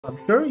I'm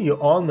sure you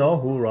all know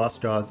who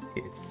RossDraws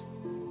is.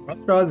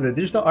 RossDraws is a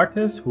digital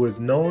artist who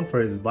is known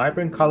for his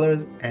vibrant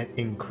colors and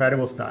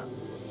incredible style.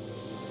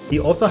 He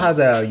also has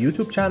a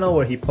YouTube channel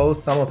where he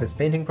posts some of his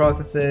painting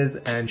processes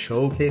and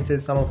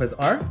showcases some of his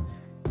art.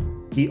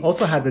 He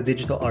also has a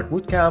digital art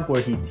bootcamp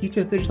where he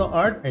teaches digital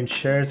art and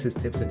shares his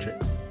tips and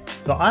tricks.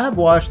 So I have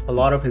watched a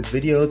lot of his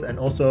videos and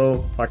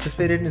also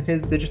participated in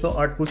his digital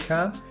art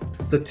bootcamp.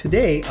 So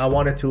today I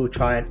wanted to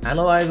try and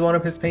analyze one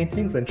of his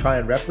paintings and try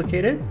and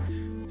replicate it.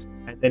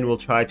 And then we'll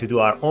try to do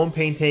our own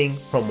painting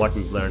from what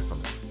we've learned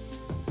from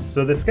it.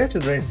 So the sketch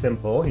is very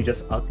simple. He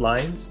just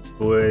outlines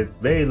with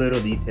very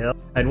little detail.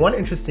 And one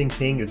interesting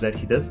thing is that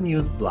he doesn't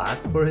use black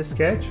for his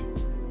sketch.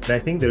 And I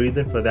think the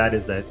reason for that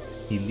is that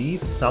he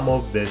leaves some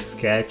of the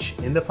sketch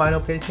in the final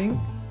painting.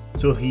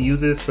 So he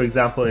uses, for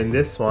example, in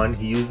this one,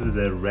 he uses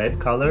a red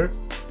color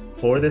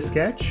for the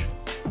sketch.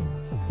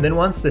 And then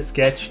once the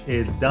sketch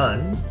is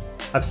done,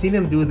 I've seen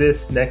him do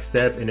this next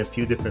step in a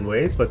few different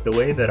ways, but the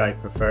way that I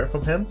prefer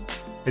from him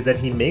is that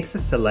he makes a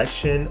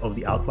selection of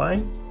the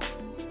outline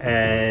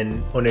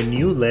and on a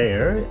new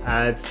layer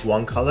adds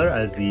one color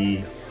as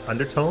the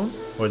undertone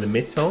or the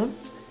midtone.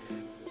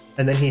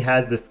 And then he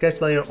has the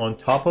sketch layer on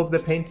top of the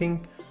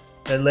painting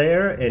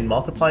layer in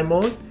multiply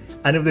mode.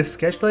 And if the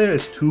sketch layer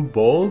is too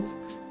bold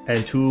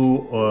and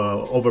too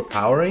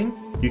overpowering,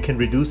 you can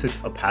reduce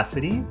its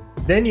opacity.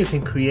 Then you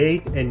can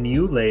create a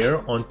new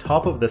layer on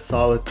top of the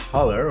solid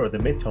color or the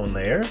midtone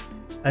layer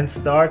and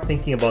start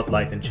thinking about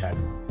light and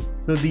shadow.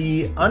 So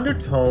the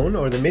undertone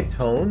or the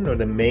midtone or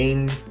the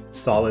main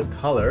solid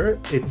color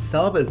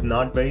itself is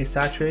not very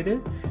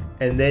saturated,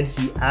 and then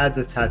he adds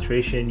a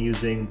saturation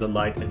using the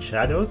light and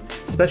shadows,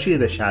 especially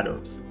the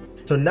shadows.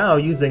 So now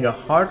using a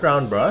hard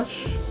round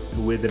brush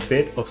with a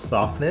bit of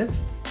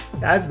softness,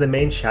 adds the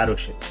main shadow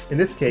shapes. In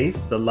this case,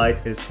 the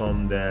light is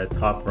from the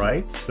top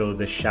right, so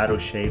the shadow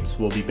shapes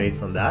will be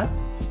based on that.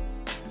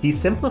 He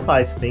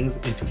simplifies things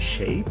into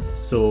shapes.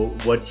 So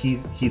what he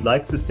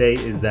likes to say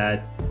is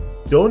that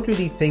don't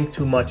really think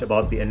too much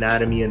about the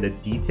anatomy and the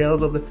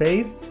details of the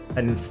face,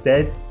 and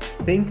instead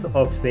think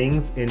of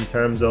things in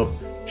terms of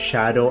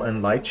shadow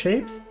and light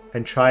shapes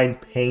and try and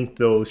paint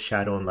those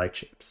shadow and light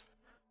shapes.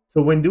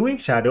 So when doing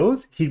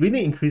shadows, he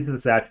really increases the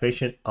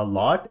saturation a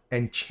lot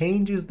and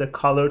changes the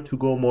color to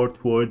go more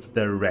towards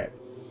the red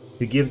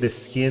to give the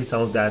skin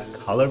some of that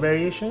color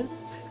variation,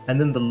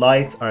 and then the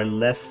lights are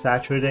less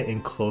saturated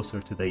and closer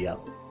to the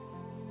yellow.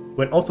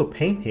 When also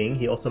painting,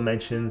 he also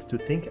mentions to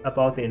think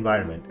about the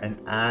environment and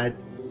add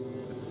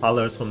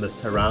colors from the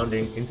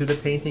surrounding into the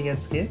painting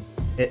and skin.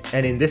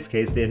 And in this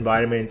case, the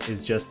environment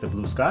is just the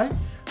blue sky.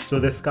 So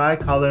the sky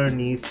color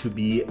needs to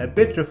be a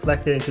bit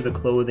reflected into the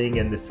clothing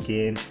and the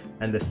skin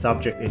and the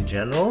subject in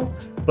general,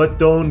 but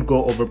don't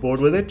go overboard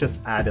with it,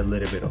 just add a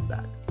little bit of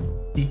that.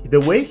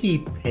 The way he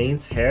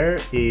paints hair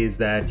is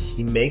that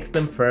he makes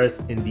them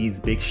first in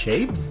these big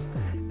shapes,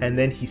 and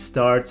then he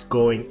starts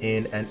going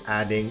in and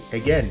adding,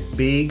 again,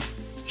 big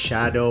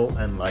shadow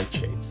and light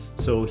shapes.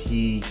 So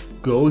he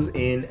goes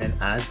in and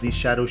adds these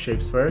shadow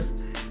shapes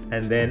first,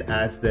 and then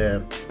adds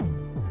the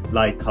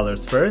light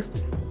colors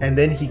first, and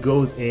then he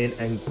goes in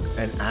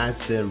and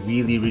adds the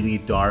really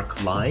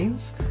dark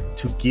lines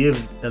to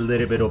give a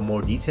little bit of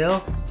more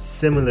detail.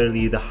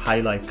 Similarly, the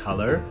highlight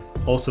color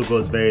also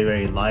goes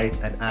very light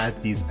and adds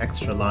these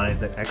extra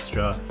lines and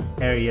extra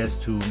areas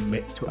to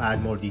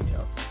add more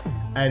details.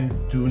 And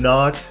do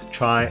not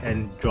try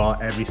and draw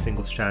every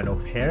single strand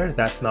of hair.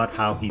 That's not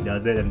how he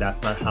does it, and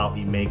that's not how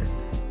he makes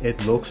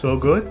it look so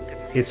good.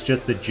 It's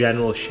just the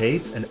general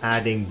shapes and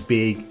adding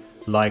big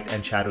light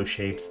and shadow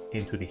shapes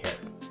into the hair.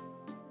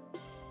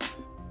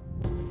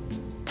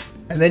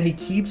 And then he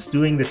keeps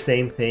doing the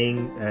same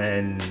thing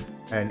and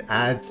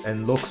adds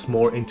and looks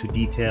more into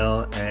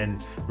detail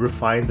and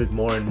refines it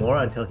more and more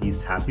until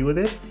he's happy with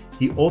it.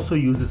 He also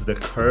uses the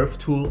curve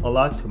tool a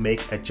lot to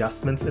make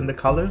adjustments in the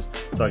colors.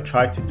 So I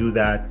try to do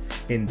that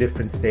in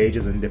different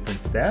stages and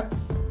different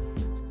steps.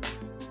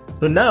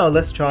 So now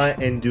let's try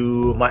and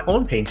do my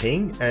own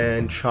painting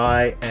and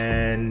try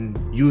and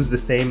use the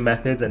same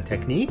methods and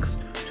techniques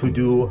to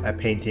do a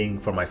painting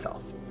for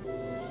myself.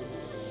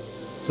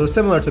 So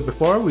similar to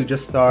before, we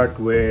just start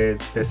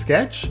with the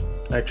sketch.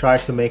 I try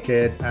to make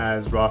it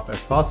as rough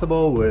as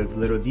possible with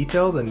little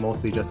details and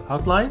mostly just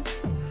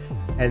outlines.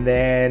 And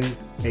then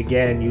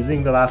again,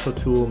 using the lasso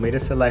tool, made a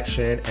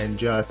selection and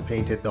just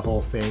painted the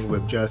whole thing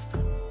with just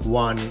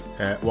one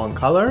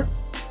color.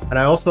 And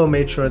I also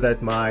made sure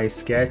that my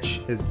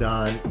sketch is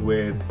done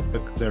with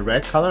the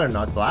red color and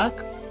not black.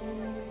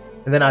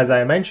 And then as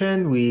I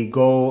mentioned, we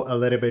go a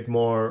little bit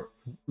more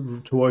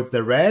towards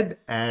the red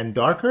and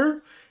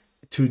darker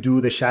to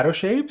do the shadow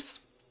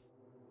shapes.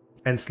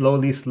 And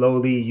slowly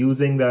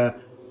using the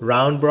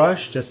round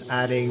brush, just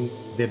adding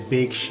the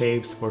big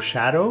shapes for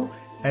shadow,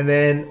 and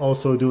then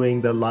also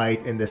doing the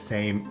light in the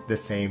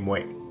same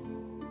way.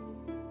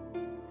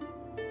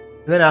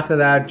 And then after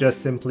that,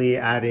 just simply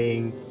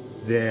adding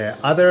the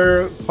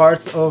other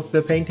parts of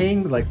the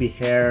painting, like the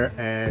hair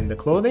and the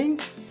clothing.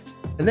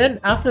 And then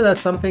after that,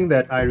 something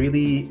that I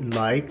really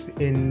liked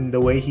in the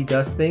way he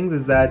does things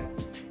is that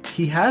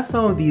he has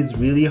some of these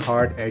really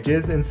hard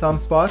edges in some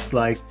spots,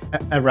 like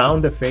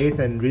around the face,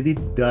 and really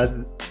does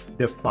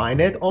define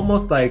it,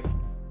 almost like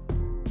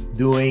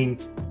doing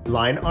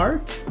line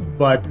art,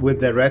 but with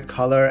the red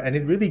color, and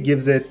it really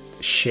gives it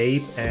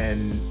shape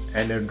and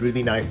a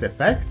really nice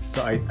effect.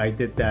 So I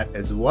did that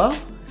as well.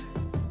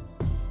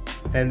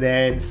 And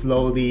then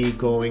slowly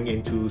going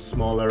into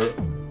smaller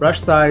brush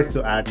size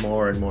to add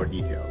more and more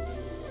details.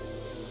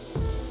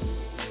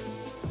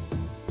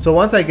 So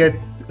once I get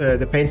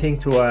the painting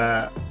to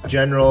a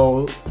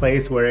general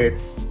place where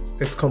it's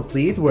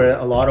complete, where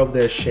a lot of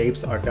the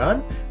shapes are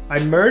done, I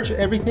merge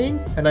everything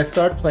and I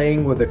start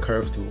playing with the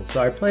curve tool.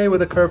 So I play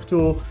with the curve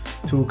tool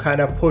to kind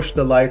of push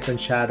the lights and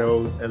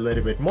shadows a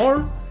little bit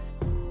more.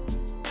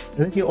 And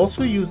then he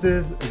also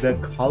uses the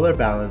color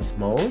balance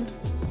mode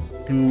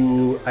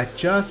to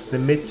adjust the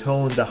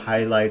mid-tone, the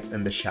highlights,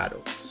 and the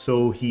shadows.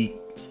 So he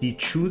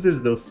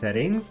chooses those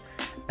settings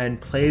and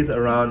plays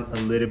around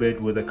a little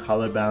bit with the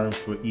color balance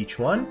for each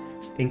one,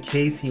 in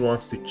case he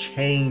wants to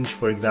change,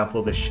 for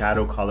example, the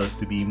shadow colors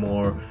to be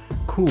more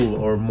cool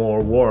or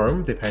more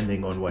warm,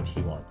 depending on what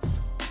he wants.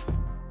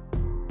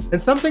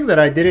 And something that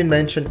I didn't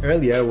mention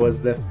earlier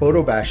was the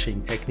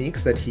photobashing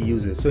techniques that he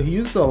uses. So he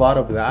uses a lot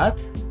of that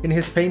in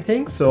his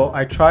painting. So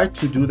I tried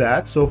to do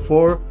that. So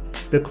for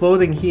the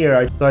clothing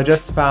here, I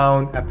just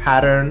found a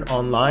pattern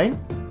online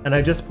and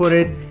I just put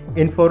it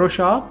in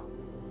Photoshop,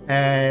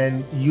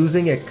 and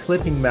using a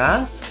clipping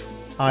mask,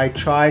 I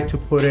try to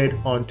put it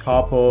on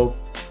top of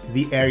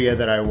the area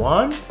that I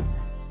want,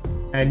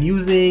 and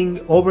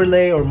using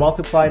overlay or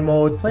multiply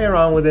mode, play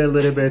around with it a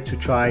little bit to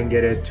try and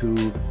get it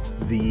to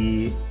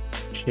the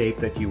shape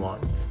that you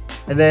want.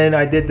 And then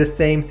I did the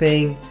same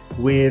thing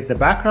with the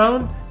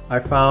background. I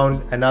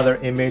found another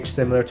image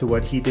similar to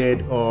what he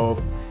did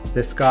of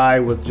the sky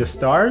with just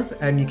stars,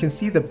 and you can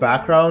see the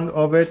background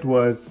of it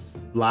was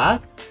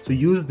black. So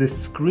use the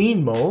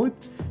screen mode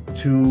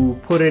to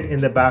put it in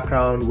the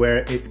background where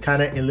it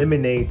kind of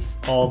eliminates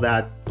all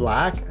that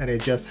black and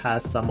it just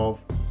has some of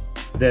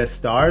the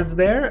stars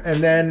there.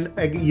 And then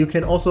you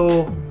can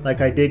also, like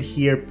I did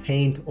here,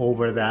 paint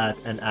over that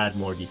and add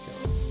more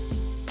details.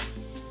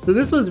 So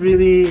this was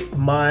really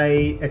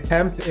my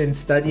attempt in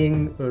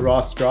studying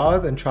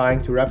RossDraws and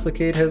trying to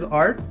replicate his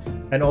art,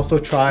 and also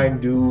try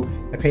and do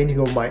a painting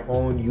of my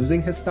own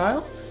using his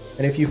style.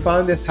 And if you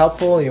found this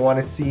helpful and you want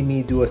to see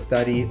me do a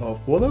study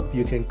of Wolof,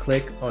 you can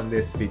click on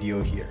this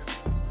video here.